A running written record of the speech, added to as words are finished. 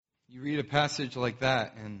You read a passage like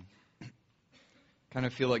that and kind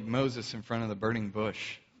of feel like Moses in front of the burning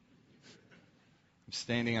bush. I'm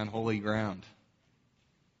standing on holy ground.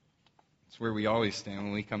 It's where we always stand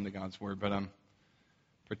when we come to God's Word, but I'm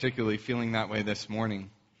particularly feeling that way this morning.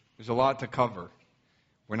 There's a lot to cover.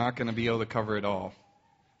 We're not going to be able to cover it all.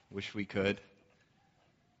 Wish we could.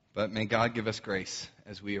 But may God give us grace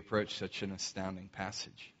as we approach such an astounding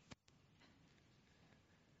passage.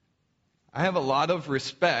 I have a lot of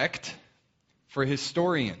respect for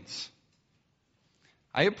historians.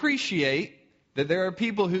 I appreciate that there are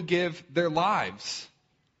people who give their lives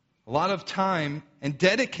a lot of time and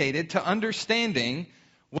dedicate it to understanding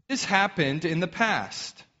what has happened in the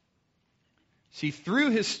past. See,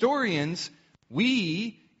 through historians,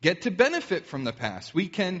 we get to benefit from the past. We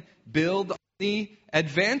can build on the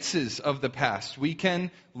advances of the past. We can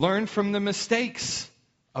learn from the mistakes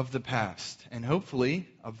of the past and hopefully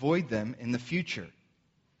avoid them in the future.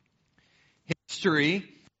 History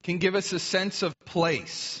can give us a sense of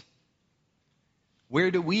place. Where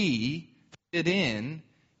do we fit in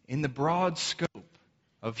the broad scope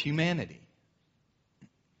of humanity?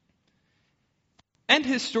 And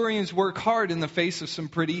historians work hard in the face of some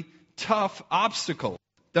pretty tough obstacles,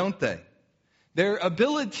 don't they? Their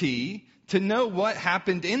ability to know what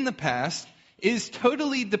happened in the past is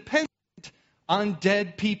totally dependent on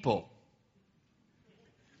dead people.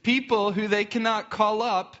 People who they cannot call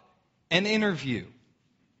up and interview.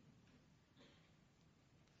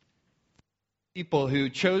 People who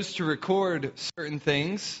chose to record certain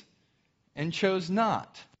things and chose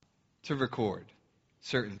not to record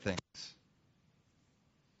certain things.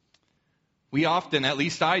 We often, at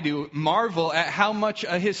least I do, marvel at how much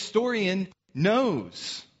a historian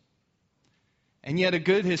knows. And yet a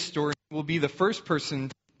good historian will be the first person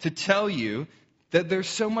to tell you that there's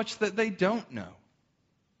so much that they don't know.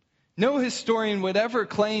 No historian would ever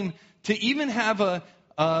claim to even have a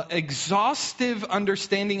exhaustive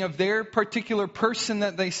understanding of their particular person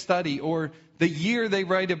that they study, or the year they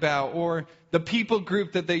write about, or the people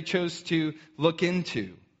group that they chose to look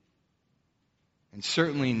into. And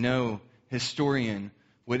certainly no historian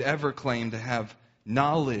would ever claim to have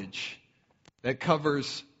knowledge that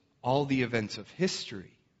covers all the events of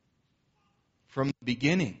history from the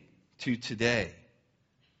beginning to today,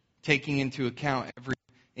 taking into account every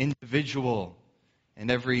individual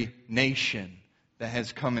and every nation that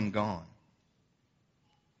has come and gone.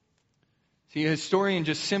 See, a historian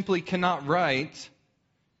just simply cannot write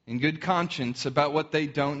in good conscience about what they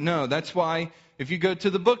don't know. That's why if you go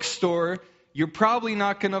to the bookstore, you're probably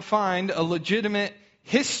not going to find a legitimate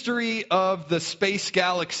history of the space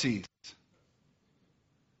galaxies.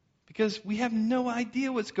 Because we have no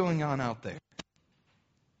idea what's going on out there.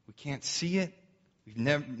 We can't see it. We've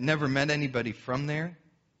never met anybody from there.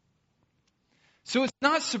 So it's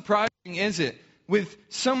not surprising, is it, with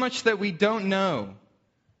so much that we don't know,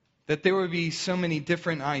 that there would be so many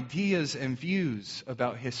different ideas and views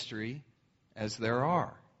about history as there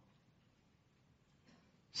are.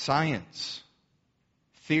 Science,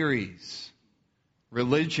 theories,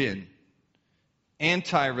 religion,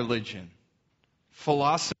 anti-religion,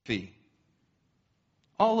 philosophy,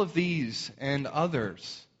 all of these and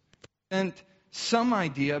others present some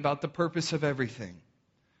idea about the purpose of everything,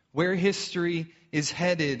 where history is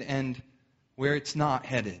headed and where it's not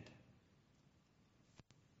headed.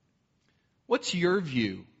 What's your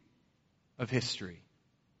view of history?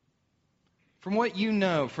 From what you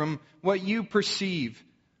know, from what you perceive,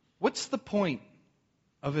 what's the point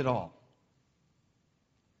of it all?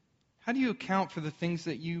 How do you account for the things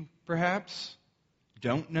that you perhaps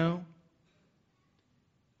don't know?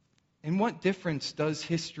 And what difference does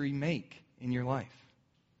history make in your life?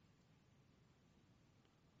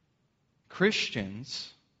 Christians,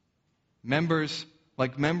 members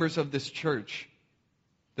of this church,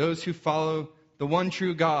 those who follow the one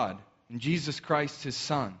true God and Jesus Christ, His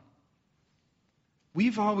Son,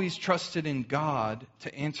 we've always trusted in God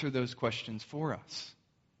to answer those questions for us.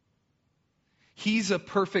 He's a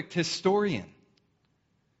perfect historian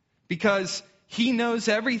because He knows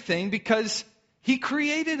everything, because He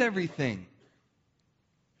created everything.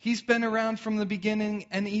 He's been around from the beginning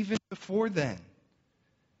and even before then.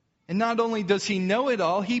 And not only does He know it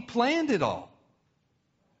all, He planned it all.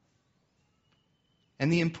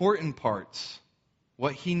 And the important parts,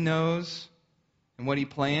 what He knows and what He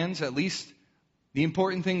plans, at least the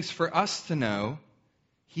important things for us to know,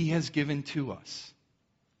 He has given to us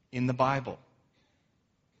in the Bible.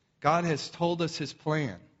 God has told us His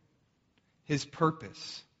plan, His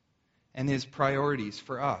purpose, and His priorities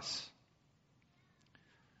for us.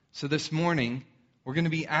 So this morning, we're going to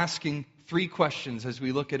be asking 3 questions as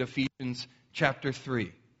we look at Ephesians chapter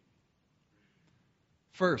 3.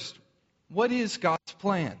 First, what is God's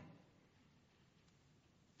plan?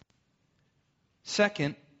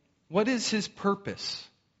 Second, what is His purpose?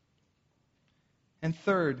 And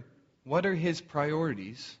third, what are His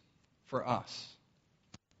priorities for us?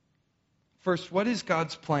 First, what is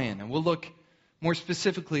God's plan? And we'll look more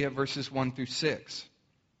specifically at verses 1 through 6.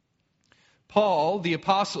 Paul, the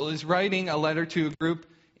apostle, is writing a letter to a group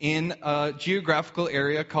in a geographical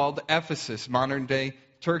area called Ephesus, modern-day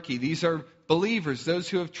Turkey. These are believers, those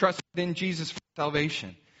who have trusted in Jesus for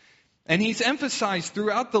salvation. And he's emphasized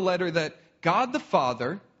throughout the letter that God the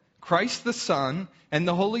Father, Christ the Son, and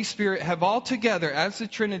the Holy Spirit have all together, as the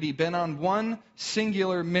Trinity, been on one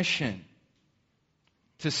singular mission: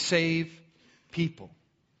 to save people.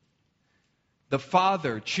 The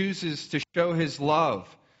Father chooses to show His love.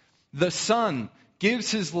 The Son gives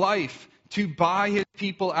His life to buy His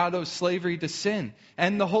people out of slavery to sin.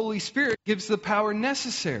 And the Holy Spirit gives the power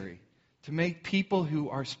necessary to make people who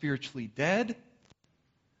are spiritually dead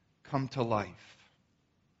come to life.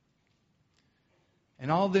 And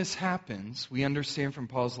all this happens, we understand from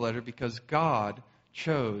Paul's letter, because God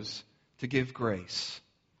chose to give grace.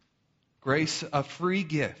 Grace, a free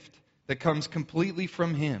gift that comes completely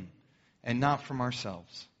from Him and not from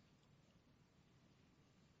ourselves.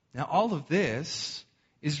 Now, all of this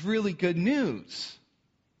is really good news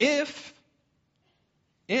if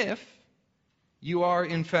you are,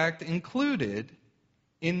 in fact, included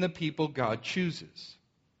in the people God chooses.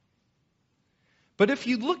 But if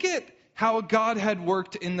you look at how God had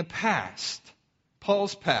worked in the past,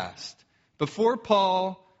 Paul's past, before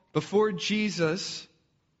Paul, before Jesus,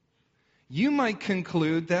 you might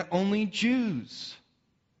conclude that only Jews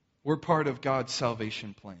were part of God's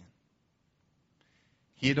salvation plan.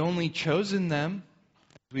 He had only chosen them,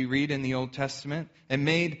 as we read in the Old Testament, and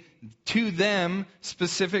made to them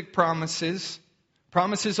specific promises.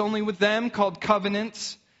 Promises only with them, called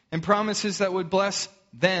covenants, and promises that would bless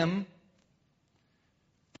them.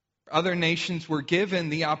 Other nations were given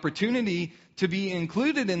the opportunity to be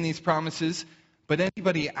included in these promises, but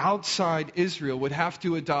anybody outside Israel would have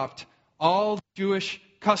to adopt all Jewish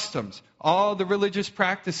customs, all the religious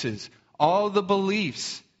practices, all the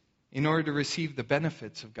beliefs, in order to receive the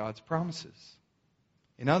benefits of God's promises.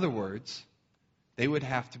 In other words, they would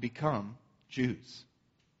have to become Jews.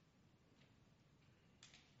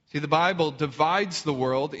 See, the Bible divides the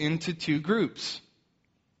world into two groups: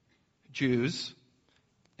 Jews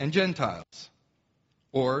and Gentiles,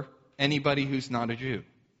 or anybody who's not a Jew.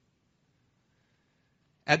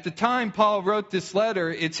 At the time Paul wrote this letter,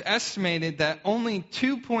 it's estimated that only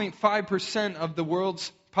 2.5% of the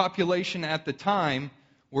world's population at the time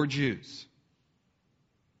were Jews.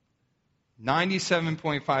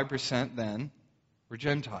 97.5% then were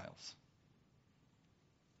Gentiles.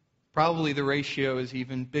 Probably the ratio is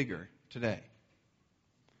even bigger today.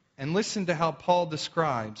 And listen to how Paul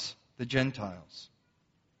describes the Gentiles.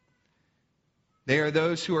 They are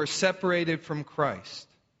those who are separated from Christ,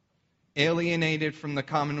 alienated from the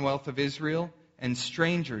commonwealth of Israel, and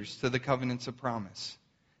strangers to the covenants of promise,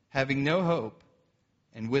 having no hope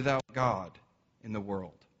and without God in the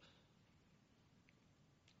world.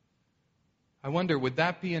 I wonder, would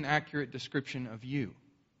that be an accurate description of you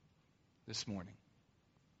this morning?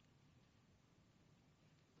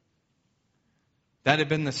 That had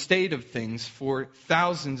been the state of things for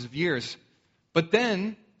thousands of years. But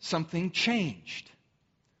then something changed.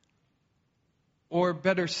 Or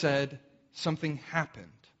better said, something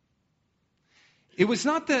happened. It was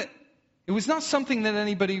not something that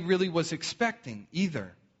anybody really was expecting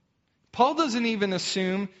either. Paul doesn't even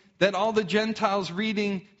assume that all the Gentiles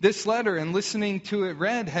reading this letter and listening to it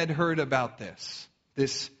read had heard about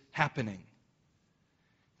this happening.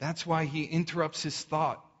 That's why he interrupts his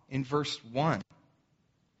thought in verse 1.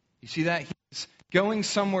 You see that? He's going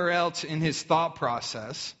somewhere else in his thought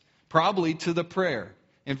process, probably to the prayer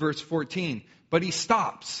in verse 14. But he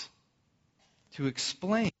stops to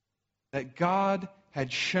explain that God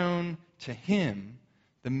had shown to him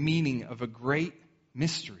the meaning of a great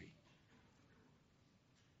mystery.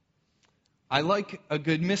 I like a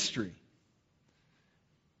good mystery.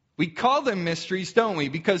 We call them mysteries, don't we?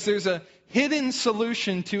 Because there's a hidden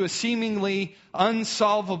solution to a seemingly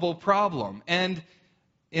unsolvable problem. And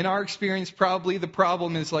in our experience, probably the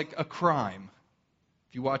problem is like a crime.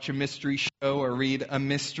 If you watch a mystery show or read a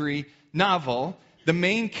mystery novel, the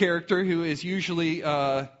main character, who is usually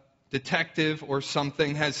a detective or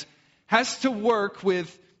something, has to work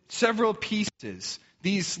with several pieces,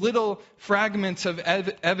 these little fragments of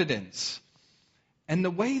evidence. And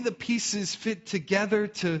the way the pieces fit together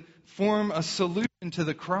to form a solution to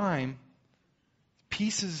the crime,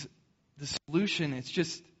 the solution, it's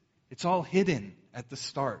It's all hidden at the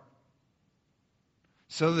start.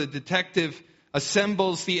 So the detective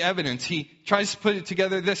assembles the evidence. He tries to put it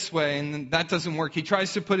together this way, and that doesn't work. He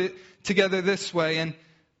tries to put it together this way, and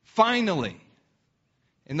finally,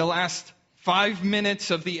 in the last 5 minutes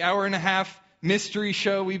of the hour-and-a-half mystery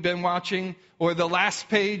show we've been watching, or the last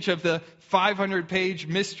page of the 500-page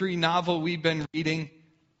mystery novel we've been reading,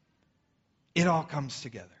 it all comes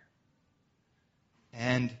together.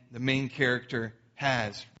 And the main character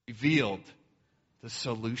has revealed the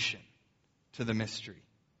solution to the mystery.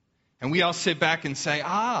 And we all sit back and say,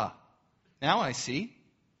 now I see.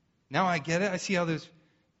 Now I get it. I see how those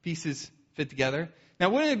pieces fit together. Now,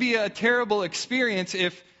 wouldn't it be a terrible experience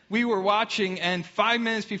if we were watching and 5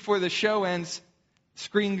 minutes before the show ends, the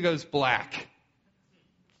screen goes black?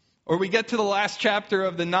 Or we get to the last chapter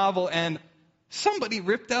of the novel and somebody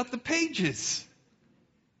ripped out the pages.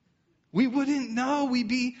 We wouldn't know. We'd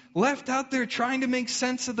be left out there trying to make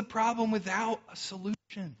sense of the problem without a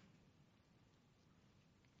solution.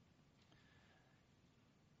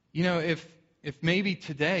 You know, if maybe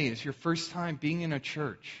today is your first time being in a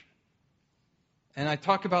church, and I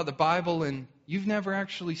talk about the Bible and you've never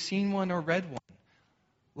actually seen one or read one,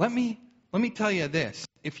 let me tell you this.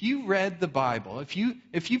 If you read the Bible, if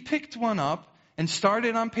you picked one up and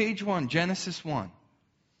started on page 1, Genesis 1,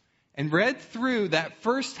 and read through that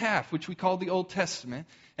first half, which we call the Old Testament,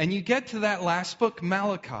 and you get to that last book,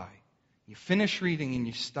 Malachi, you finish reading and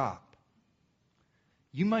you stop,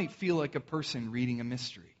 you might feel like a person reading a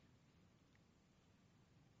mystery.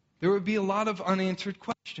 There would be a lot of unanswered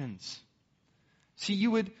questions. See,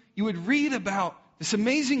 you would read about this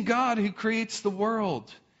amazing God who creates the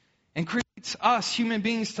world and creates us, human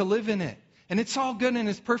beings, to live in it. And it's all good and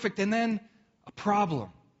it's perfect. And then a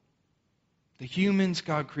problem. The humans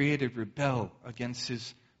God created rebel against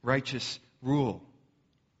his righteous rule.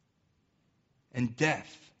 And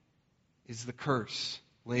death is the curse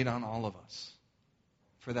laid on all of us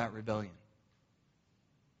for that rebellion.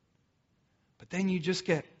 But then you just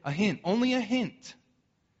get a hint, only a hint,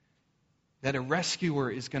 that a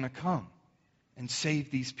rescuer is going to come and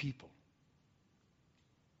save these people.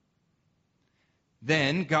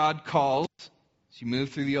 Then God calls, as you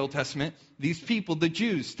move through the Old Testament, these people, the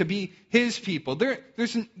Jews, to be his people.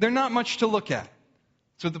 They're not much to look at.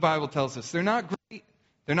 That's what the Bible tells us. They're not great.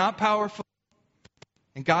 They're not powerful.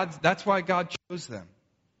 And that's why God chose them.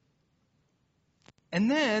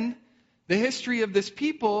 And then the history of this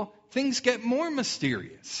people, things get more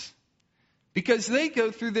mysterious. Because they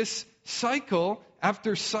go through this cycle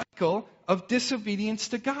after cycle of disobedience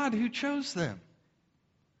to God who chose them.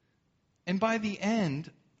 And by the end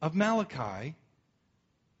of Malachi,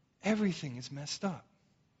 everything is messed up.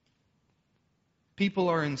 People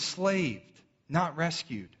are enslaved, not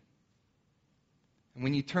rescued. And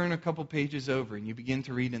when you turn a couple pages over and you begin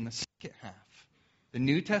to read in the second half, the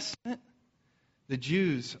New Testament, the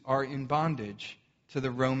Jews are in bondage to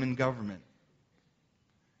the Roman government.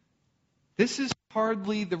 This is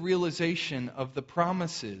hardly the realization of the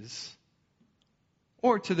promises,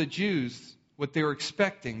 or to the Jews, what they were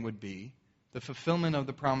expecting would be the fulfillment of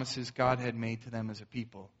the promises God had made to them as a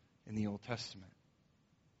people in the Old Testament.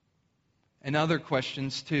 And other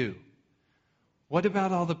questions too. What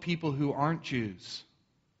about all the people who aren't Jews?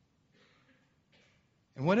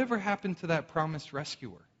 And whatever happened to that promised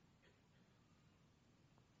rescuer?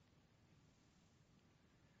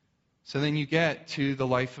 So then you get to the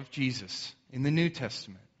life of Jesus in the New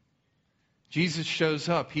Testament. Jesus shows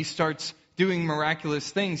up. He starts doing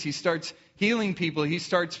miraculous things. He starts healing people. He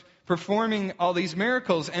starts performing all these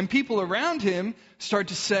miracles. And people around him start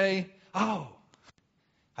to say, oh,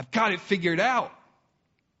 I've got it figured out.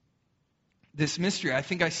 This mystery, I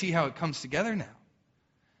think I see how it comes together now.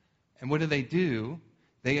 And what do?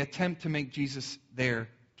 They attempt to make Jesus their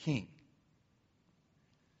king,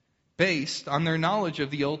 based on their knowledge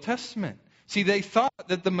of the Old Testament. See, they thought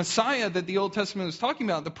that the Messiah that the Old Testament was talking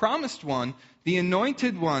about, the promised one, the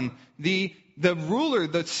anointed one, the ruler,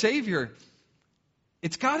 the Savior,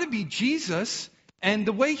 it's got to be Jesus. And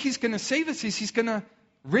the way he's going to save us is he's going to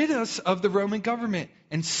rid us of the Roman government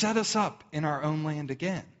and set us up in our own land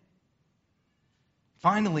again.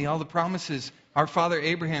 Finally, all the promises our father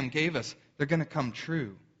Abraham gave us, they're going to come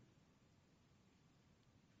true.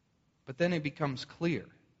 But then it becomes clear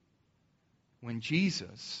when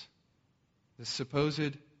Jesus, the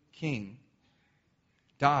supposed king,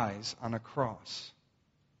 dies on a cross,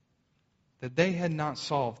 that they had not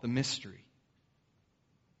solved the mystery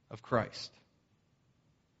of Christ.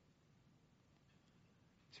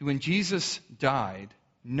 See, when Jesus died,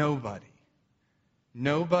 nobody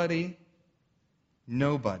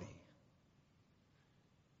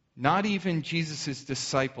Not even Jesus'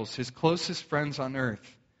 disciples, his closest friends on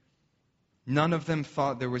earth, none of them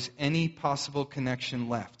thought there was any possible connection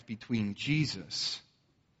left between Jesus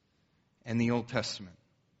and the Old Testament.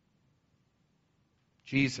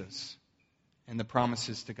 Jesus and the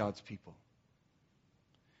promises to God's people.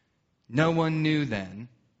 No one knew then,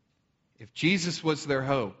 if Jesus was their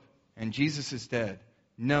hope and Jesus is dead,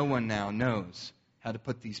 no one now knows how to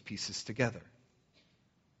put these pieces together.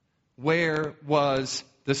 Where was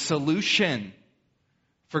the solution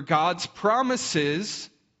for God's promises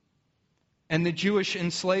and the Jewish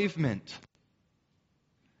enslavement?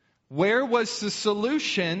 Where was the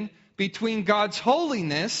solution between God's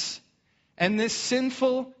holiness and this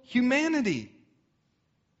sinful humanity?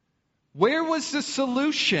 Where was the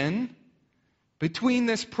solution between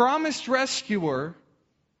this promised rescuer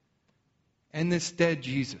and this dead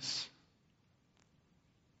Jesus?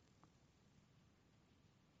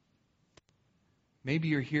 Maybe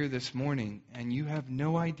you're here this morning and you have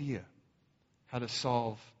no idea how to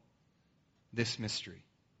solve this mystery.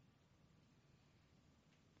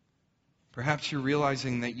 Perhaps you're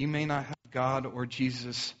realizing that you may not have God or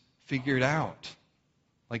Jesus figured out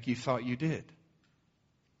like you thought you did.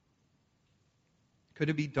 Could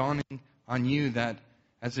it be dawning on you that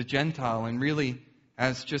as a Gentile and really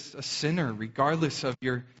as just a sinner, regardless of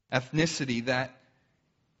your ethnicity, that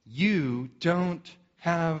you don't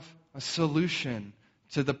have a solution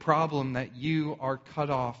to the problem that you are cut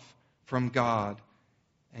off from God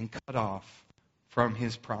and cut off from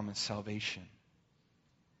His promised salvation?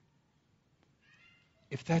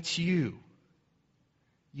 If that's you,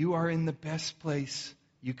 you are in the best place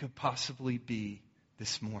you could possibly be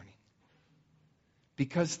this morning.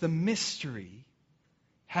 Because the mystery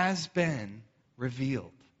has been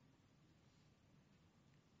revealed.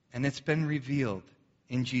 And it's been revealed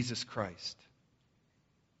in Jesus Christ.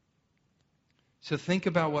 So think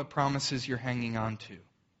about what promises you're hanging on to.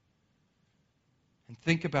 And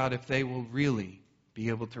think about if they will really be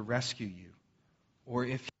able to rescue you. Or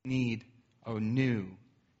if you need a new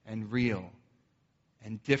and real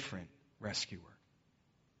and different rescuer.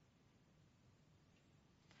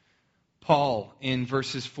 Paul, in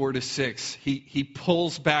verses 4 to 6, he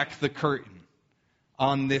pulls back the curtain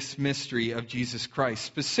on this mystery of Jesus Christ,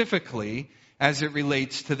 specifically as it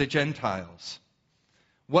relates to the Gentiles.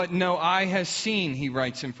 What no eye has seen, he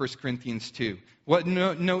writes in 1 Corinthians 2. What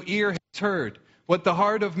no ear has heard, what the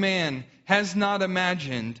heart of man has not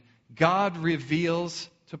imagined, God reveals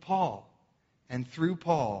to Paul. And through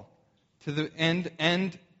Paul, to the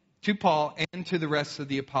and to Paul and to the rest of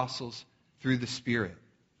the apostles through the Spirit.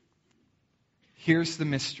 Here's the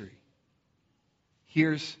mystery.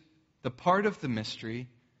 Here's the part of the mystery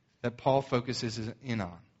that Paul focuses in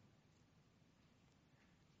on.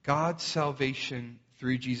 God's salvation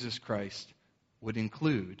through Jesus Christ would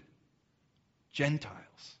include Gentiles.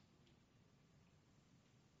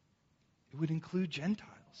 It would include Gentiles.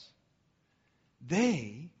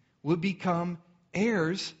 They would become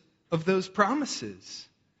heirs of those promises.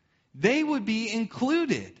 They would be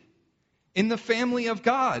included in the family of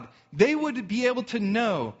God. They would be able to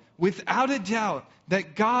know without a doubt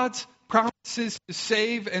that God's promises to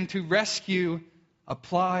save and to rescue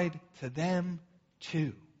applied to them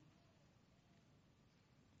too.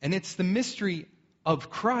 And it's the mystery of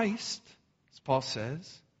Christ, as Paul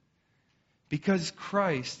says, because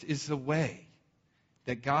Christ is the way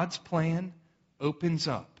that God's plan opens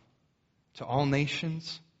up to all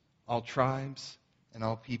nations, all tribes, and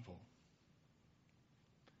all people.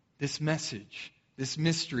 This message, this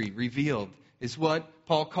mystery revealed, is what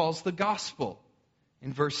Paul calls the gospel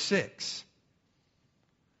in verse 6.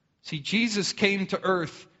 See, Jesus came to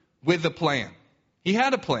earth with a plan. He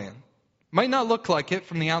had a plan. Might not look like it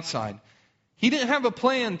from the outside. He didn't have a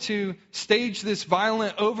plan to stage this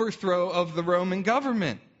violent overthrow of the Roman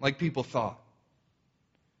government like people thought.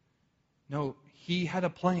 No, he had a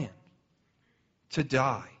plan to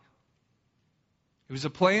die. It was a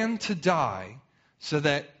plan to die so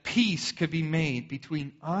that peace could be made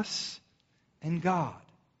between us and God.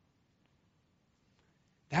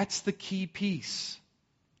 That's the key piece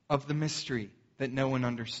of the mystery that no one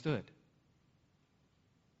understood.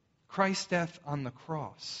 Christ's death on the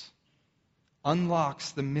cross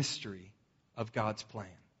unlocks the mystery of God's plan.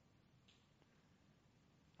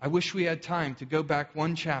 I wish we had time to go back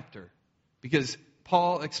one chapter, because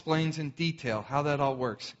Paul explains in detail how that all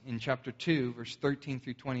works in chapter 2, verse 13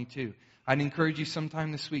 through 22. I'd encourage you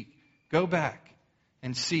sometime this week, go back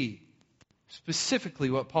and see specifically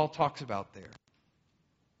what Paul talks about there.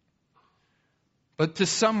 But to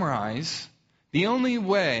summarize, the only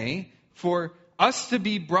way for us to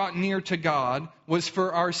be brought near to God was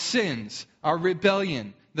for our sins, our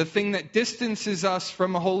rebellion, the thing that distances us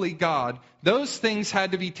from a holy God, those things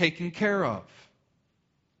had to be taken care of.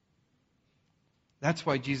 That's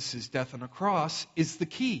why Jesus' death on a cross is the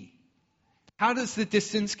key. How does the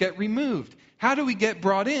distance get removed? How do we get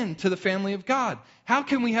brought into the family of God? How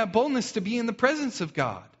can we have boldness to be in the presence of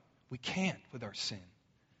God? We can't with our sin.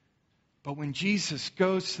 But when Jesus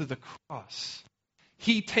goes to the cross,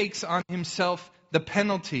 he takes on himself the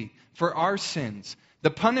penalty for our sins,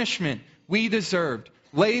 the punishment we deserved,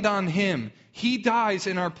 laid on him. He dies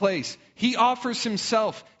in our place. He offers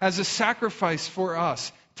himself as a sacrifice for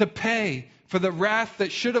us to pay for the wrath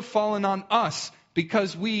that should have fallen on us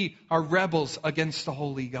because we are rebels against the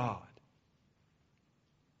holy God.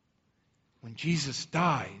 When Jesus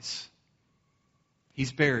dies,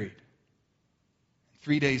 he's buried.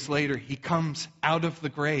 3 days later, he comes out of the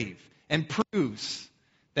grave and proves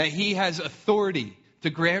that he has authority to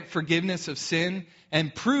grant forgiveness of sin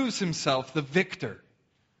and proves himself the victor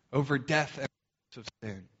over death and of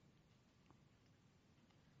sin.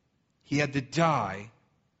 He had to die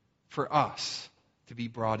for us to be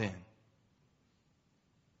brought in.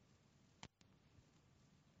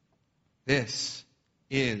 This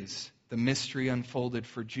is the mystery unfolded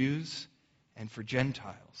for Jews and for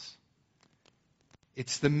Gentiles.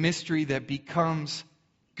 It's the mystery that becomes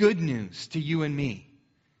good news to you and me.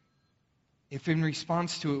 If in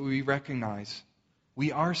response to it we recognize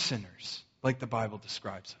we are sinners, like the Bible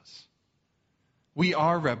describes us. We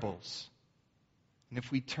are rebels. And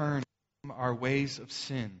if we turn from our ways of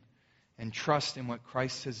sin and trust in what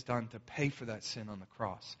Christ has done to pay for that sin on the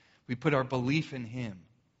cross, we put our belief in him,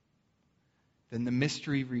 then the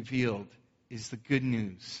mystery revealed is the good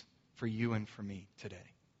news for you and for me today.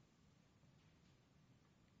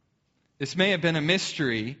 This may have been a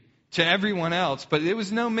mystery to everyone else, but it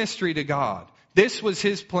was no mystery to God. This was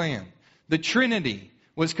his plan. The Trinity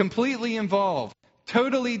was completely involved,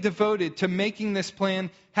 totally devoted to making this plan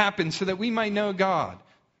happen so that we might know God.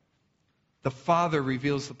 The Father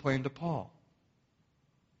reveals the plan to Paul.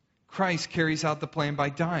 Christ carries out the plan by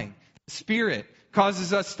dying. The Spirit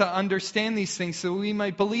causes us to understand these things so we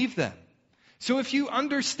might believe them. So if you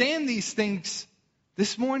understand these things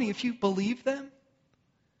this morning, if you believe them,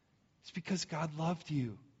 it's because God loved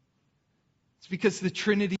you. It's because the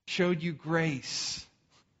Trinity showed you grace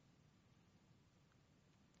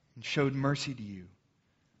and showed mercy to you.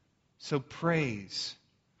 So praise,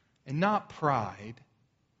 and not pride,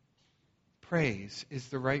 praise is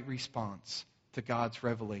the right response to God's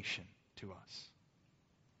revelation to us.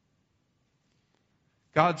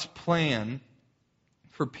 God's plan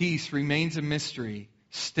for peace remains a mystery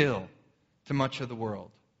still to much of the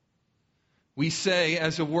world. We say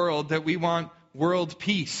as a world that we want world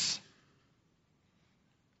peace.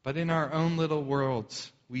 But in our own little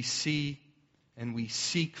worlds, we see and we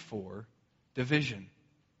seek for division.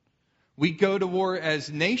 We go to war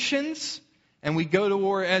as nations and we go to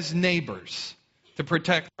war as neighbors to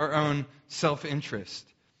protect our own self-interest.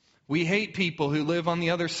 We hate people who live on the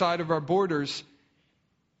other side of our borders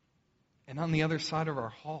and on the other side of our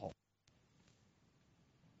hall.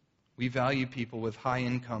 We value people with high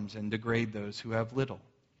incomes and degrade those who have little.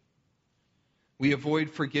 We avoid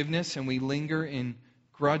forgiveness and we linger in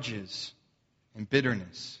grudges and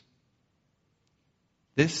bitterness.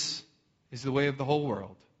 This is the way of the whole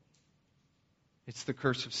world. It's the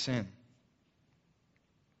curse of sin.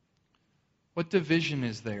 What division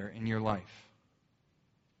is there in your life?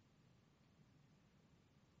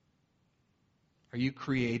 Are you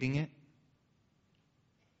creating it?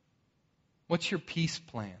 What's your peace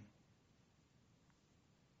plan?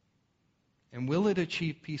 And will it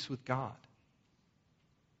achieve peace with God?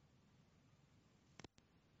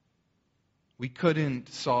 We couldn't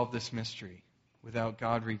solve this mystery without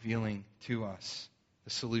God revealing to us the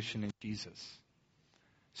solution in Jesus.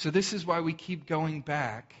 So this is why we keep going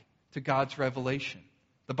back to God's revelation,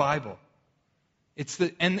 the Bible. It's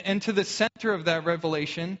and to the center of that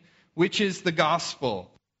revelation, which is the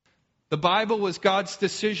gospel. The Bible was God's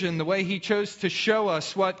decision, the way he chose to show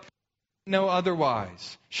us what no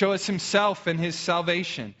otherwise. Show us himself and his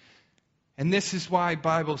salvation. And this is why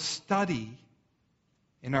Bible study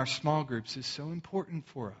in our small groups is so important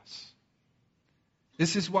for us.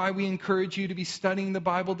 This is why we encourage you to be studying the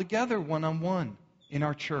Bible together one-on-one in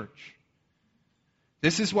our church.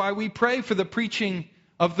 This is why we pray for the preaching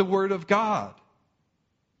of the Word of God.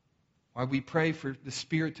 Why we pray for the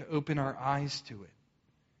Spirit to open our eyes to it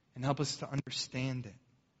and help us to understand it.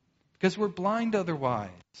 Because we're blind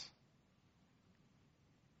otherwise.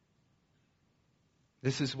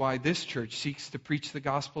 This is why this church seeks to preach the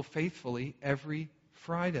gospel faithfully every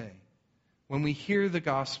Friday. When we hear the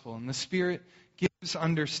gospel and the Spirit gives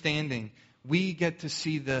understanding, we get to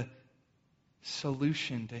see the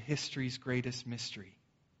solution to history's greatest mystery.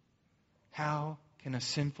 How can a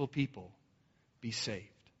sinful people be saved?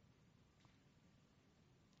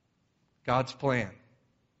 God's plan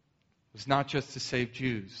was not just to save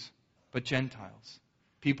Jews, but Gentiles,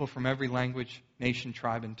 people from every language, nation,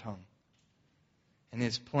 tribe, and tongue. And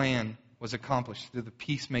his plan was accomplished through the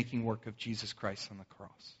peacemaking work of Jesus Christ on the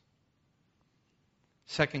cross.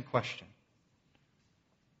 Second question.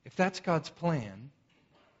 If that's God's plan,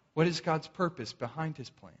 what is God's purpose behind his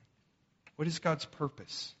plan? What is God's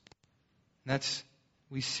purpose? And that's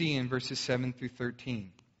we see in verses 7 through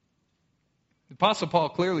 13. The Apostle Paul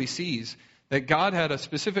clearly sees that God had a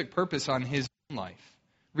specific purpose on his own life.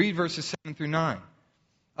 Read verses 7 through 9.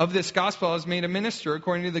 Of this gospel I was made a minister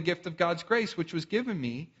according to the gift of God's grace, which was given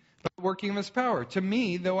me by the working of his power. To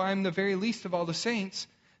me, though I am the very least of all the saints,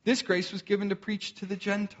 this grace was given to preach to the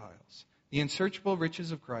Gentiles the unsearchable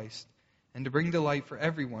riches of Christ, and to bring to light for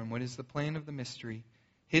everyone what is the plan of the mystery,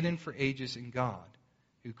 hidden for ages in God,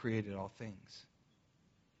 who created all things.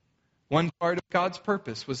 One part of God's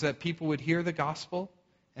purpose was that people would hear the gospel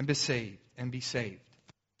and be saved.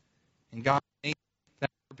 And God made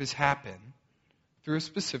that purpose happen through a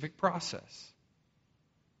specific process.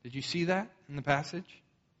 Did you see that in the passage?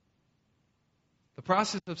 The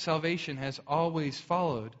process of salvation has always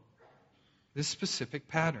followed this specific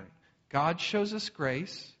pattern. God shows us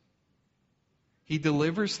grace. He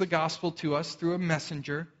delivers the gospel to us through a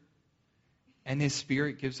messenger, and his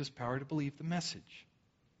Spirit gives us power to believe the message.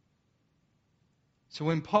 So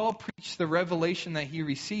when Paul preached the revelation that he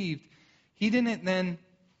received, he didn't then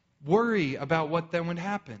worry about what then would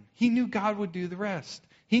happen. He knew God would do the rest.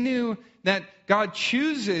 He knew that God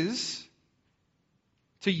chooses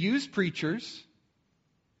to use preachers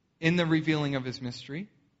in the revealing of his mystery.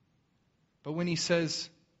 But when he says,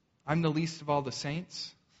 I'm the least of all the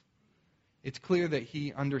saints, it's clear that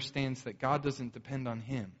he understands that God doesn't depend on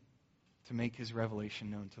him to make his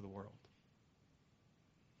revelation known to the world.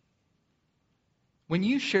 When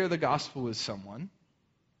you share the gospel with someone,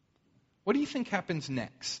 what do you think happens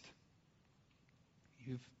next?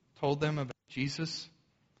 You've told them about Jesus.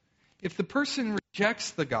 If the person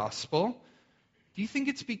rejects the gospel, do you think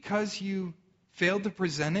it's because you failed to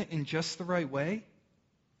present it in just the right way?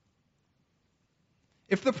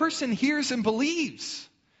 If the person hears and believes,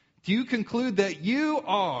 do you conclude that you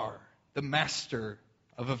are the master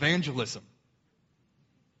of evangelism?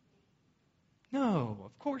 No,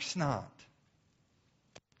 of course not.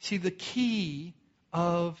 See, the key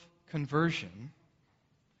of conversion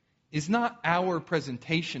is not our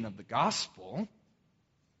presentation of the gospel.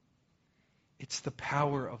 It's the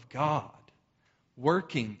power of God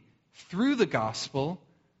working through the gospel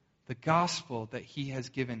that he has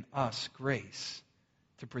given us grace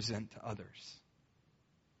to present to others.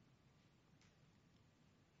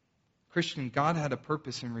 Christian, God had a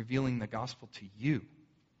purpose in revealing the gospel to you.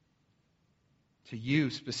 To you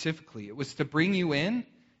specifically. It was to bring you in,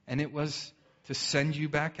 and it was to send you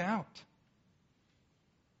back out.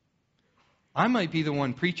 I might be the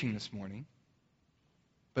one preaching this morning,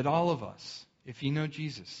 but all of us, if you know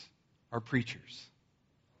Jesus, are preachers.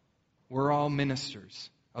 We're all ministers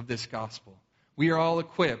of this gospel. We are all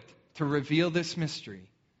equipped to reveal this mystery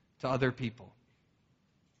to other people.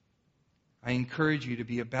 I encourage you to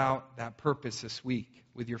be about that purpose this week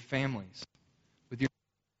with your families,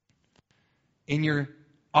 in your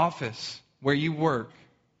office, where you work,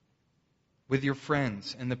 with your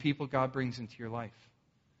friends and the people God brings into your life.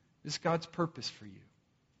 This is God's purpose for you.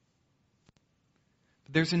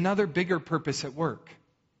 But there's another bigger purpose at work,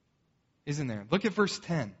 isn't there? Look at verse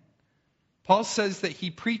 10. Paul says that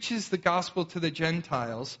he preaches the gospel to the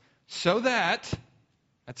Gentiles so that,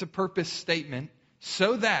 that's a purpose statement,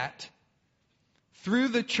 so that through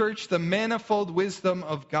the church the manifold wisdom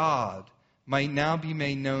of God might now be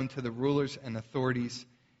made known to the rulers and authorities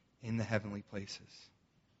in the heavenly places.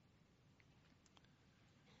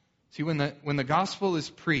 See, when the gospel is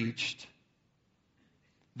preached,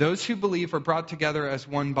 those who believe are brought together as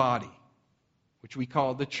one body, which we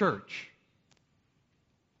call the church.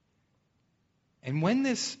 And when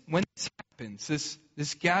this happens,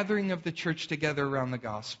 this gathering of the church together around the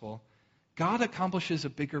gospel, God accomplishes a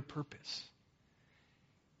bigger purpose.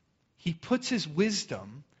 He puts his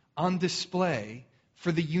wisdom on display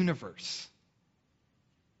for the universe.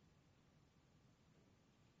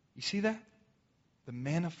 You see that? The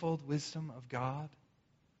manifold wisdom of God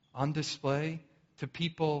on display to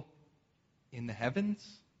people in the heavens.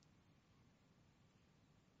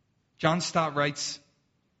 John Stott writes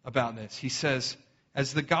about this. He says,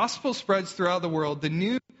 as the gospel spreads throughout the world, the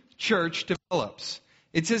new church develops.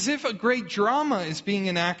 It's as if a great drama is being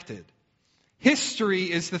enacted. History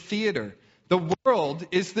is the theater. The world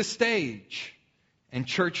is the stage. And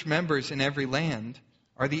church members in every land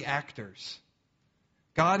are the actors.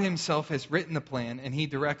 God himself has written the plan, and he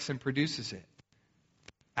directs and produces it.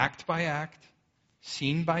 Act by act,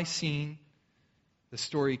 scene by scene, the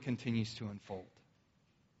story continues to unfold.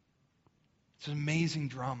 It's an amazing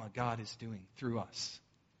drama God is doing through us.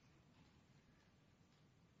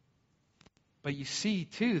 But you see,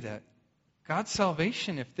 too, that God's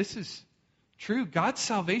salvation, if this is true, God's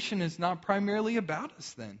salvation is not primarily about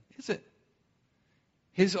us then, is it?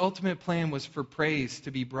 His ultimate plan was for praise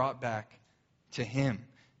to be brought back to him.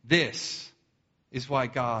 This is why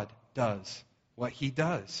God does what he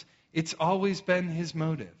does. It's always been his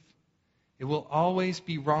motive. It will always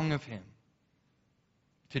be wrong of him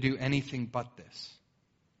to do anything but this.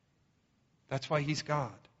 That's why he's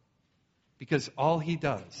God. Because all he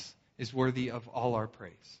does is worthy of all our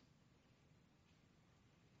praise.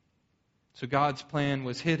 So God's plan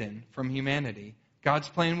was hidden from humanity. God's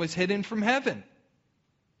plan was hidden from heaven.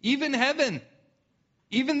 Even heaven.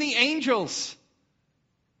 Even the angels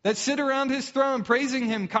that sit around his throne praising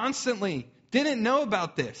him constantly didn't know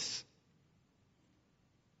about this.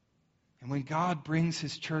 And when God brings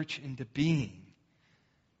his church into being,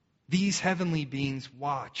 these heavenly beings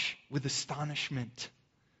watch with astonishment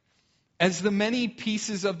as the many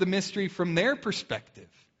pieces of the mystery from their perspective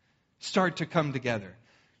start to come together.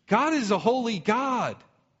 God is a holy God.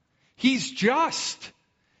 He's just.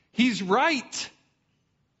 He's right.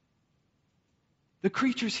 The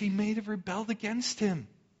creatures he made have rebelled against him.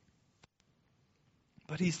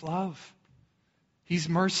 But he's love. He's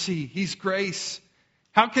mercy. He's grace.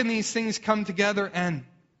 How can these things come together? And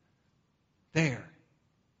there,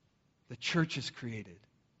 the church is created.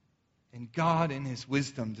 And God in his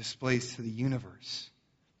wisdom displays to the universe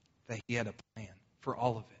that he had a plan for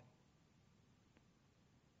all of it.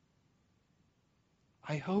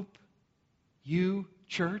 I hope you,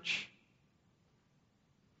 church,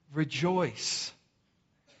 rejoice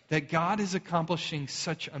that God is accomplishing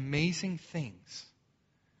such amazing things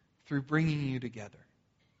through bringing you together.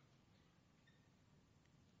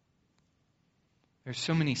 There's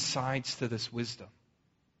so many sides to this wisdom.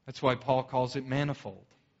 That's why Paul calls it manifold.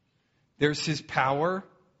 There's his power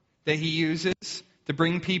that he uses to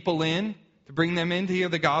bring people in, to bring them in to hear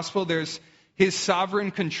the gospel. There's his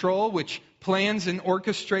sovereign control, which plans and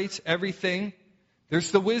orchestrates everything.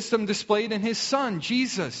 There's the wisdom displayed in his Son,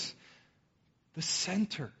 Jesus, the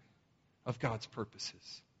center of God's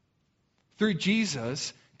purposes. Through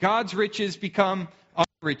Jesus, God's riches become our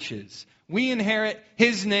riches. We inherit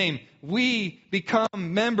his name. We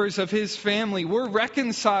become members of his family. We're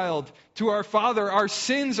reconciled to our Father. Our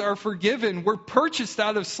sins are forgiven. We're purchased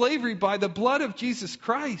out of slavery by the blood of Jesus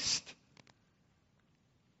Christ.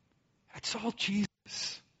 That's all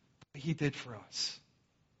Jesus, what he did for us.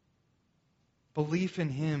 Belief in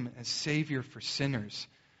him as Savior for sinners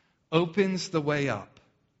opens the way up.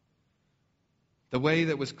 The way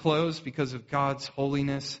that was closed because of God's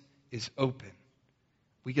holiness is open.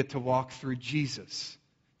 We get to walk through Jesus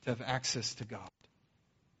to have access to God.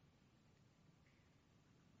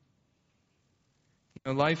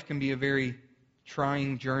 You know, life can be a very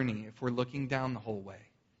trying journey if we're looking down the whole way.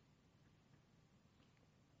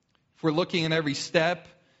 If we're looking at every step,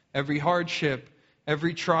 every hardship,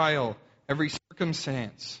 every trial, every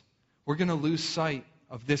circumstance, we're going to lose sight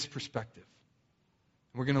of this perspective.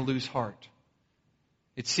 We're going to lose heart.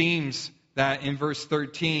 It seems that in verse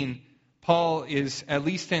 13, Paul is at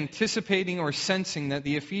least anticipating or sensing that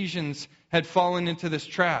the Ephesians had fallen into this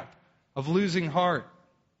trap of losing heart.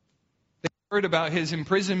 They heard about his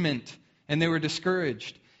imprisonment and they were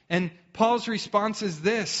discouraged. And Paul's response is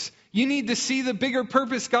this: you need to see the bigger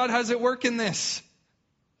purpose God has at work in this.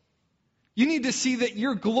 You need to see that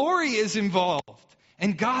your glory is involved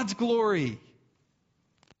and God's glory.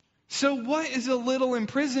 So what is a little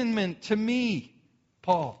imprisonment to me,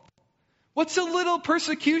 Paul? What's a little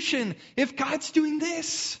persecution if God's doing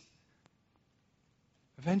this?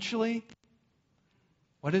 Eventually,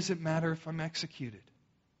 what does it matter if I'm executed?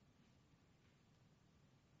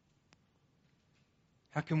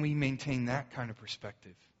 How can we maintain that kind of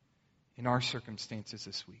perspective in our circumstances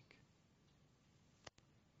this week?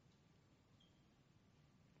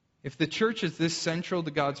 If the church is this central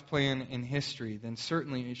to God's plan in history, then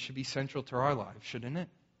certainly it should be central to our lives, shouldn't it?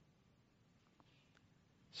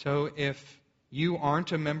 So if you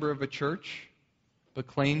aren't a member of a church, but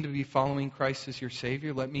claim to be following Christ as your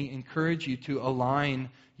Savior, let me encourage you to align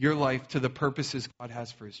your life to the purposes God has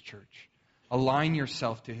for his church. Align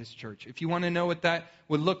yourself to his church. If you want to know what that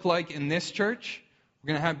would look like in this church,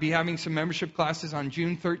 we're going to be having some membership classes on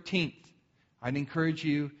June 13th. I'd encourage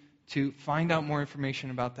you to find out more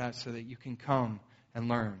information about that so that you can come and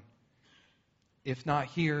learn. If not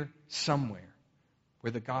here, somewhere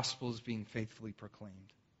where the gospel is being faithfully proclaimed.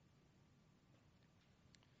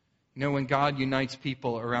 You know, when God unites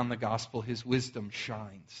people around the gospel, His wisdom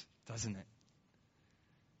shines, doesn't it?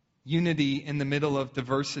 Unity in the middle of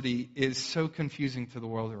diversity is so confusing to the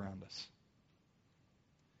world around us.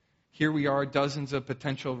 Here we are, dozens of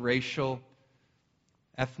potential racial,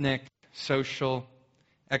 ethnic, social,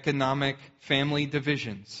 economic, family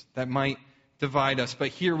divisions that might divide us. But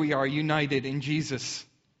here we are, united in Jesus.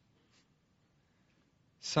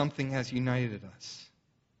 Something has united us.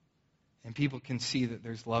 And people can see that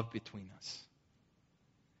there's love between us.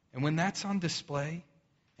 And when that's on display,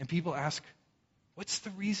 and people ask, what's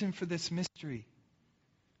the reason for this mystery?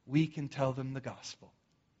 We can tell them the gospel.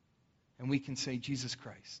 And we can say, Jesus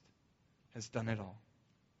Christ has done it all.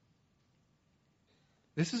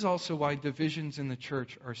 This is also why divisions in the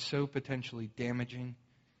church are so potentially damaging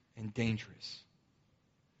and dangerous.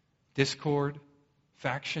 Discord,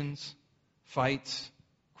 factions, fights,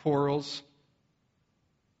 quarrels,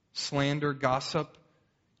 slander, gossip.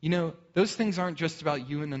 You know, those things aren't just about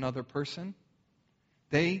you and another person.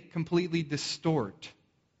 They completely distort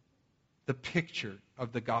the picture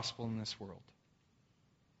of the gospel in this world.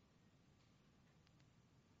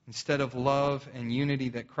 Instead of love and unity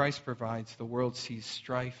that Christ provides, the world sees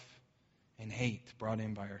strife and hate brought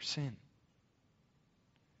in by our sin.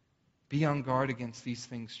 Be on guard against these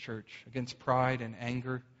things, church, against pride and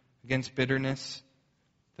anger, against bitterness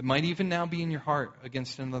that might even now be in your heart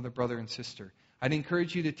against another brother and sister. I'd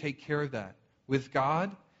encourage you to take care of that with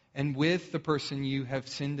God and with the person you have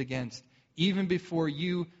sinned against, even before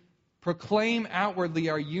you proclaim outwardly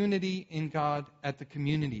our unity in God at the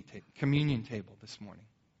communion table this morning.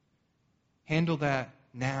 Handle that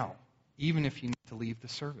now, even if you need to leave the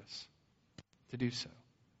service to do so.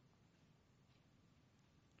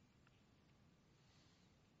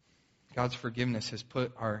 God's forgiveness has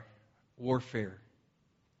put our warfare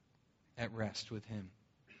at rest with Him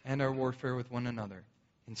and our warfare with one another.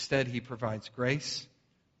 Instead, He provides grace,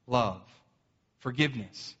 love,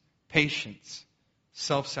 forgiveness, patience,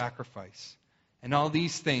 self-sacrifice. And all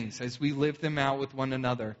these things, as we live them out with one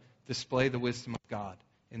another, display the wisdom of God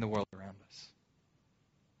in the world around us.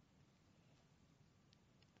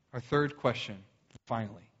 Our third question,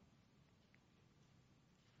 finally.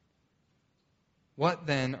 What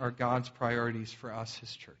then are God's priorities for us,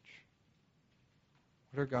 His church?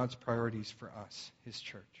 What are God's priorities for us, His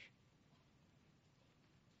church?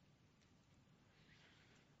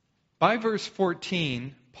 By verse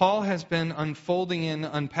 14, Paul has been unfolding and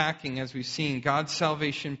unpacking, as we've seen, God's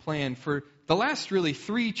salvation plan for the last really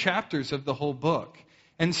 3 chapters of the whole book.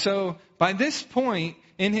 And so, by this point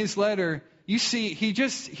in his letter, you see, he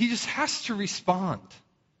just has to respond.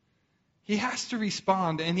 He has to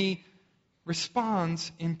respond, and he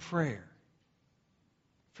responds in prayer.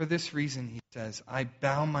 For this reason, he says, I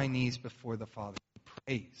bow my knees before the Father. He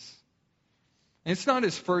prays. And it's not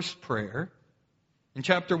his first prayer. In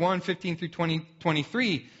chapter 1, 15 through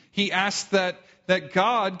 23, he asks that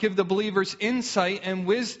God give the believers insight and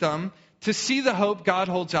wisdom to see the hope God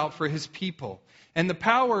holds out for His people and the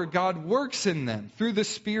power God works in them through the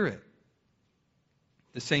Spirit.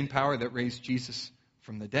 The same power that raised Jesus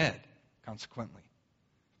from the dead, consequently.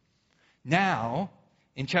 Now,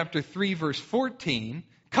 in chapter 3, verse 14,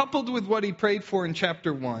 coupled with what he prayed for in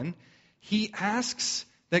chapter 1, he asks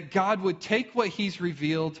that God would take what He's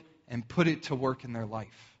revealed and put it to work in their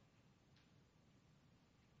life.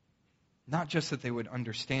 Not just that they would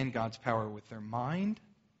understand God's power with their mind,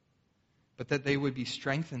 but that they would be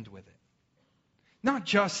strengthened with it. Not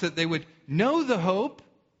just that they would know the hope,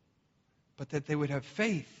 but that they would have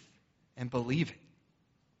faith and believe it.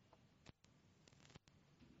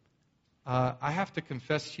 I have to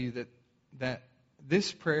confess to you that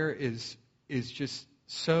this prayer is just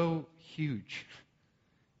so huge.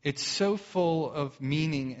 It's so full of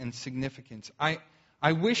meaning and significance.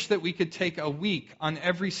 I wish that we could take a week on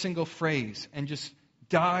every single phrase and just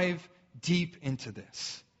dive deep into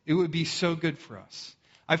this. It would be so good for us.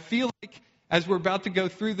 I feel like as we're about to go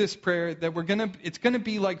through this prayer that it's going to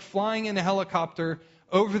be like flying in a helicopter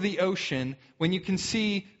over the ocean when you can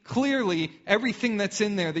see clearly everything that's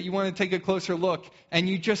in there that you want to take a closer look and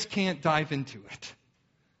you just can't dive into it.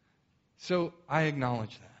 So I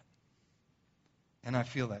acknowledge that. And I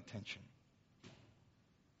feel that tension.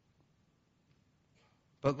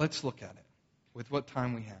 But let's look at it with what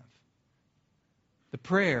time we have. The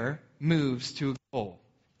prayer moves to a goal.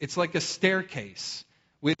 It's like a staircase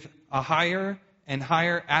with a higher and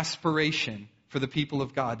higher aspiration for the people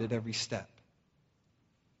of God at every step.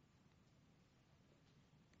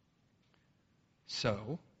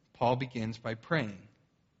 So, Paul begins by praying.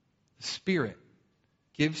 The Spirit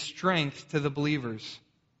gives strength to the believers.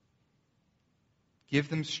 Give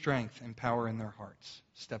them strength and power in their hearts.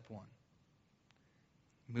 Step 1.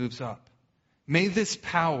 Moves up. May this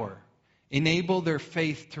power enable their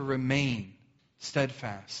faith to remain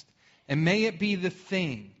steadfast. And may it be the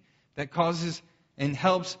thing that causes and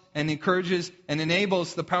helps and encourages and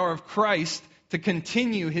enables the power of Christ to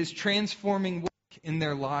continue His transforming work in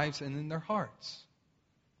their lives and in their hearts.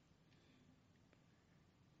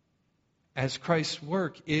 As Christ's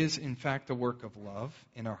work is, in fact, a work of love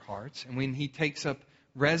in our hearts, and when He takes up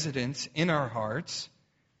residence in our hearts,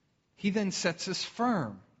 He then sets us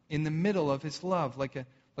firm in the middle of His love, like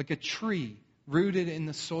a tree rooted in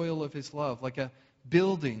the soil of His love, like a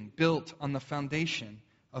building built on the foundation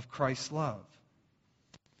of Christ's love.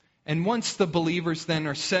 And once the believers then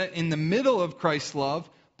are set in the middle of Christ's love,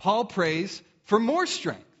 Paul prays for more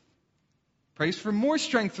strength. Prays for more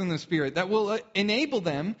strength from the Spirit that will enable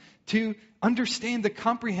them to understand, to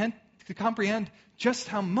comprehend just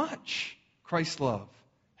how much Christ's love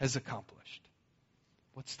has accomplished.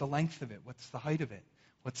 What's the length of it? What's the height of it?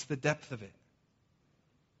 What's the depth of it?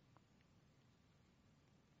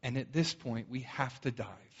 And at this point, we have to dive.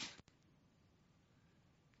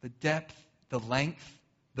 The depth, the length,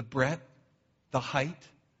 the breadth, the height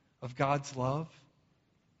of God's love.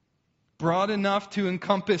 Broad enough to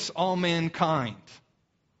encompass all mankind.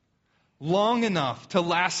 Long enough to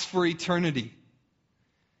last for eternity.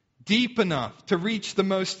 Deep enough to reach the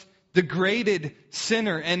most degraded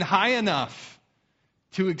sinner. And high enough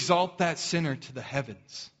to exalt that sinner to the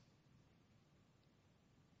heavens.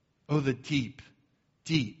 Oh, the deep,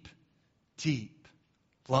 deep, deep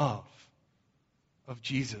love of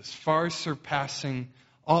Jesus, far surpassing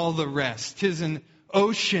all the rest. 'Tis an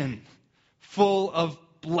ocean full of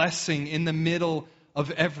blessing in the middle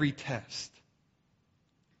of every test.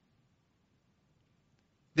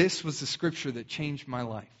 This was the scripture that changed my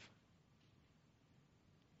life.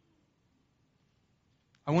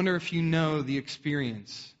 I wonder if you know the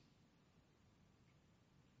experience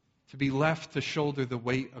to be left to shoulder the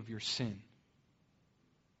weight of your sin.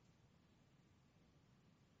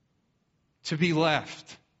 To be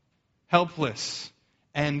left helpless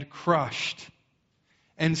and crushed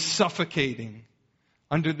and suffocating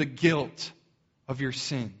under the guilt of your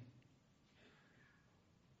sin.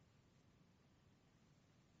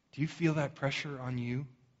 Do you feel that pressure on you?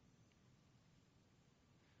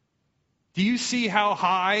 Do you see how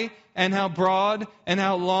high and how broad and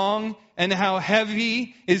how long and how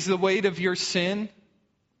heavy is the weight of your sin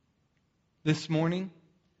this morning?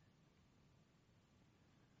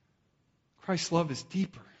 Christ's love is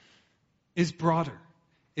deeper, is broader,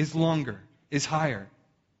 is longer, is higher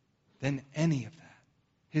than any of that.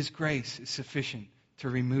 His grace is sufficient to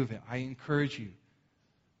remove it. I encourage you,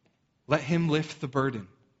 let Him lift the burden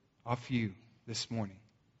off you this morning.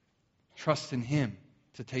 Trust in Him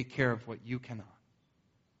to take care of what you cannot.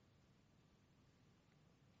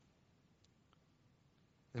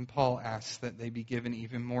 Then Paul asks that they be given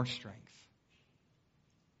even more strength.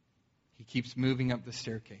 He keeps moving up the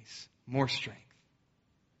staircase. More strength.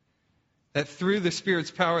 That through the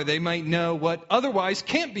Spirit's power they might know what otherwise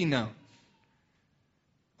can't be known.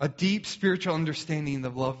 A deep spiritual understanding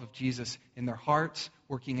of the love of Jesus in their hearts,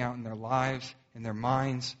 working out in their lives, in their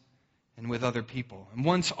minds, and with other people. And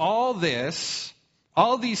once all these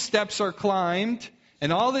steps are climbed,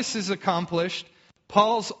 and all this is accomplished,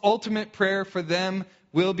 Paul's ultimate prayer for them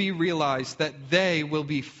will be realized, that they will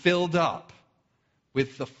be filled up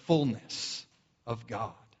with the fullness of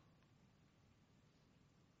God.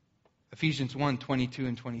 Ephesians 1:22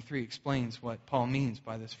 and 23 explains what Paul means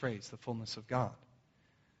by this phrase, the fullness of God.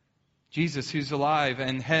 Jesus, who's alive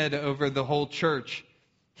and head over the whole church,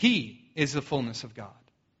 He is the fullness of God.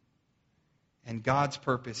 And God's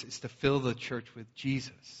purpose is to fill the church with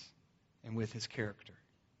Jesus and with His character.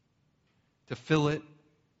 To fill it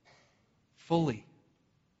fully.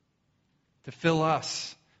 To fill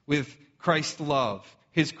us with Christ's love,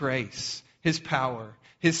 His grace, His power,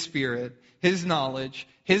 His Spirit, His knowledge,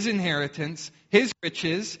 His inheritance, His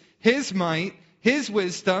riches, His might, His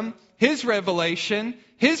wisdom, His revelation,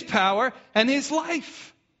 His power, and His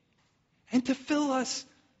life. And to fill us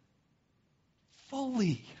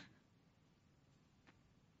fully.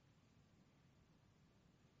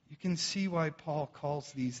 You can see why Paul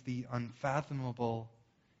calls these the unfathomable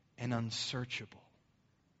and unsearchable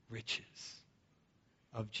riches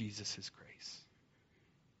of Jesus' grace.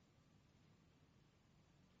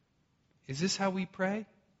 Is this how we pray?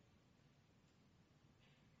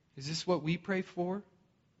 Is this what we pray for?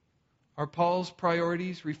 Are Paul's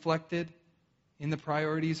priorities reflected in the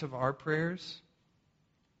priorities of our prayers?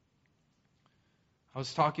 I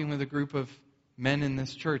was talking with a group of men in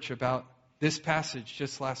this church about this passage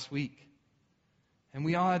just last week. And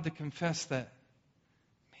we all had to confess that,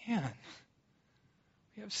 man,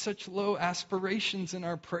 we have such low aspirations in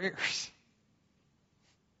our prayers.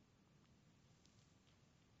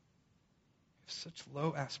 We have such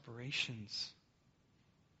low aspirations.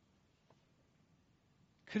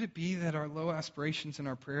 Could it be that our low aspirations in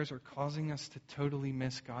our prayers are causing us to totally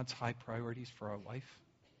miss God's high priorities for our life?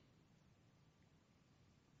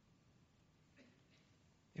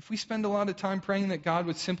 If we spend a lot of time praying that God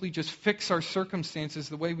would simply just fix our circumstances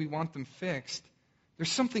the way we want them fixed,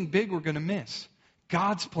 there's something big we're going to miss.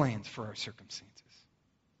 God's plans for our circumstances.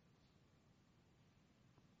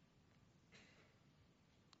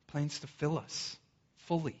 Plans to fill us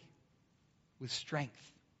fully with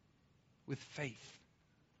strength, with faith,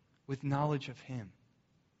 with knowledge of Him,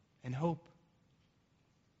 and hope.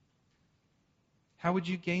 How would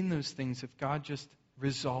you gain those things if God just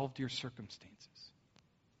resolved your circumstances?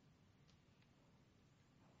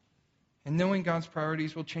 And knowing God's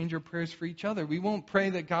priorities will change our prayers for each other. We won't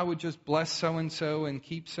pray that God would just bless so-and-so and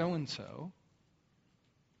keep so-and-so,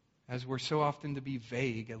 as we're so often to be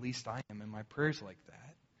vague, at least I am in my prayers like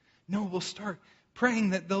that. No, we'll start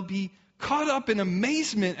praying that they'll be caught up in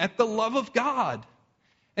amazement at the love of God,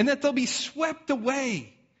 and that they'll be swept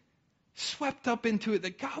away, swept up into it,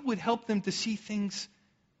 that God would help them to see things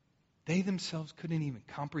they themselves couldn't even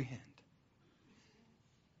comprehend.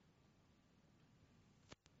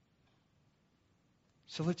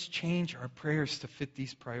 So let's change our prayers to fit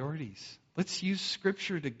these priorities. Let's use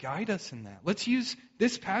Scripture to guide us in that. Let's use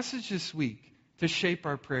this passage this week to shape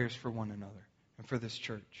our prayers for one another and for this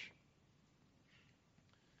church.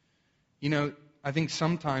 You know, I think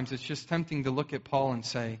sometimes it's just tempting to look at Paul and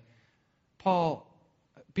say, Paul,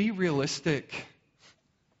 be realistic.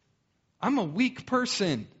 I'm a weak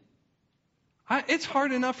person. It's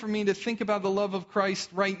hard enough for me to think about the love of Christ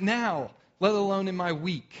right now, let alone in my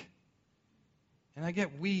week. And I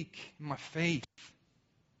get weak in my faith.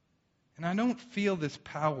 And I don't feel this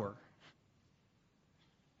power.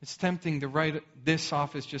 It's tempting to write this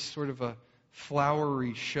off as just sort of a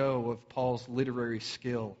flowery show of Paul's literary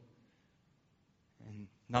skill and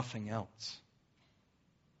nothing else.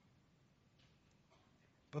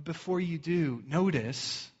 But before you do,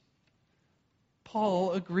 notice,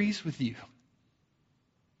 Paul agrees with you.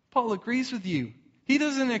 Paul agrees with you. He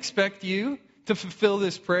doesn't expect you to fulfill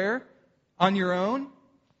this prayer on your own.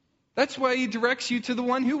 That's why he directs you to the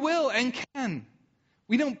one who will and can.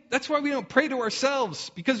 That's why we don't pray to ourselves,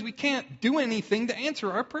 because we can't do anything to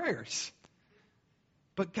answer our prayers.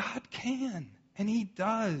 But God can, and He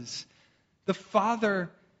does. The Father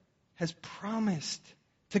has promised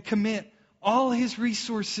to commit all His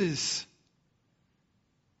resources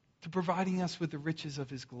to providing us with the riches of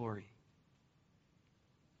His glory.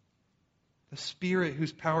 The Spirit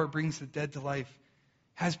whose power brings the dead to life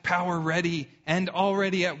has power ready and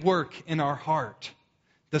already at work in our heart.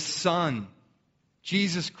 The Son,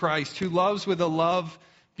 Jesus Christ, who loves with a love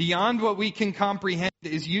beyond what we can comprehend,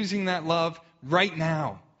 is using that love right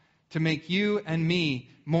now to make you and me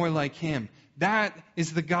more like Him. That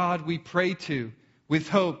is the God we pray to with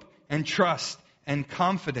hope and trust and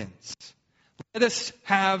confidence. Let us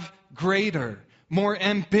have greater, more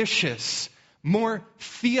ambitious, more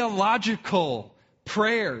theological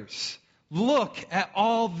prayers. Look at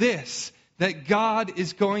all this that God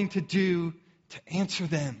is going to do to answer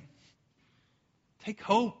them. Take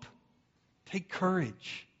hope. Take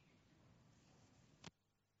courage.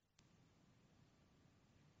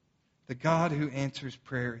 The God who answers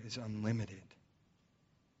prayer is unlimited.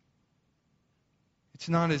 It's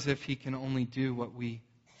not as if He can only do what we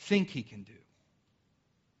think He can do.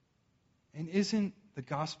 And isn't the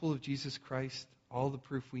gospel of Jesus Christ all the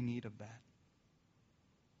proof we need of that?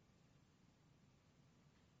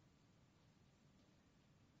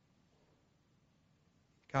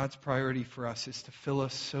 God's priority for us is to fill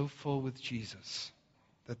us so full with Jesus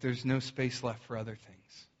that there's no space left for other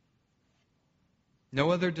things.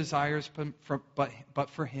 No other desires but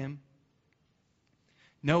for Him.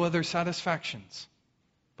 No other satisfactions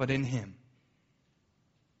but in Him.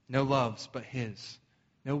 No loves but His.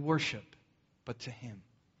 No worship but to Him.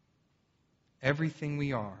 Everything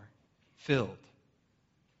we are filled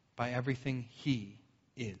by everything He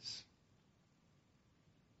is.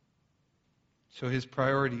 So His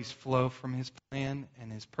priorities flow from His plan and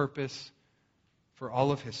His purpose for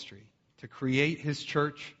all of history, to create His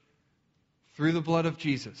church through the blood of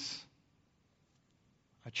Jesus,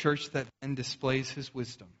 a church that then displays His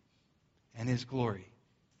wisdom and His glory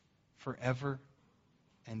forever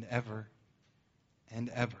and ever and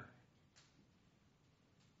ever.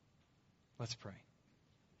 Let's pray.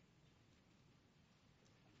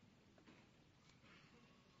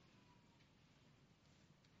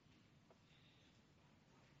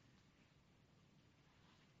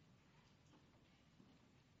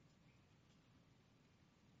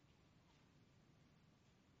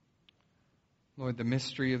 Lord, the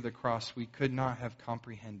mystery of the cross we could not have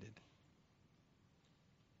comprehended.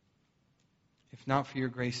 If not for your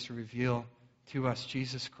grace to reveal to us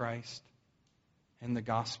Jesus Christ and the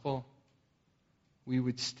gospel, we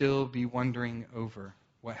would still be wondering over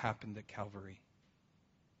what happened at Calvary.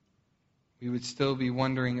 We would still be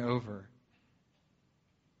wondering over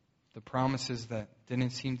the promises that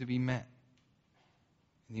didn't seem to be met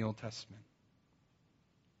in the Old Testament.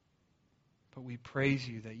 But we praise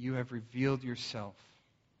you that you have revealed yourself.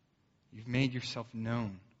 You've made yourself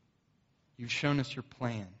known. You've shown us your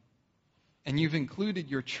plan. And you've included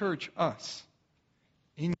your church, us,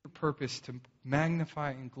 in your purpose to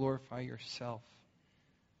magnify and glorify yourself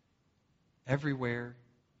everywhere,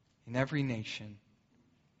 in every nation,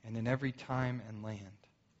 and in every time and land,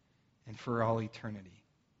 and for all eternity.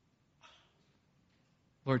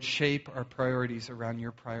 Lord, shape our priorities around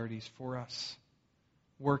your priorities for us.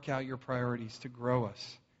 Work out your priorities to grow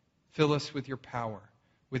us. Fill us with your power,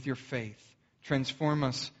 with your faith. Transform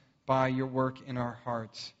us by your work in our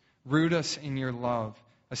hearts. Root us in your love.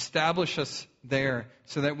 Establish us there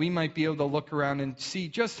so that we might be able to look around and see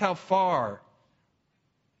just how far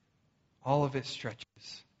all of it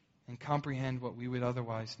stretches and comprehend what we would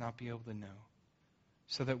otherwise not be able to know,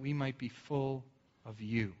 so that we might be full of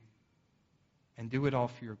you. And do it all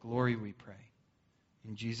for your glory, we pray.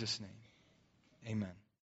 In Jesus' name, amen.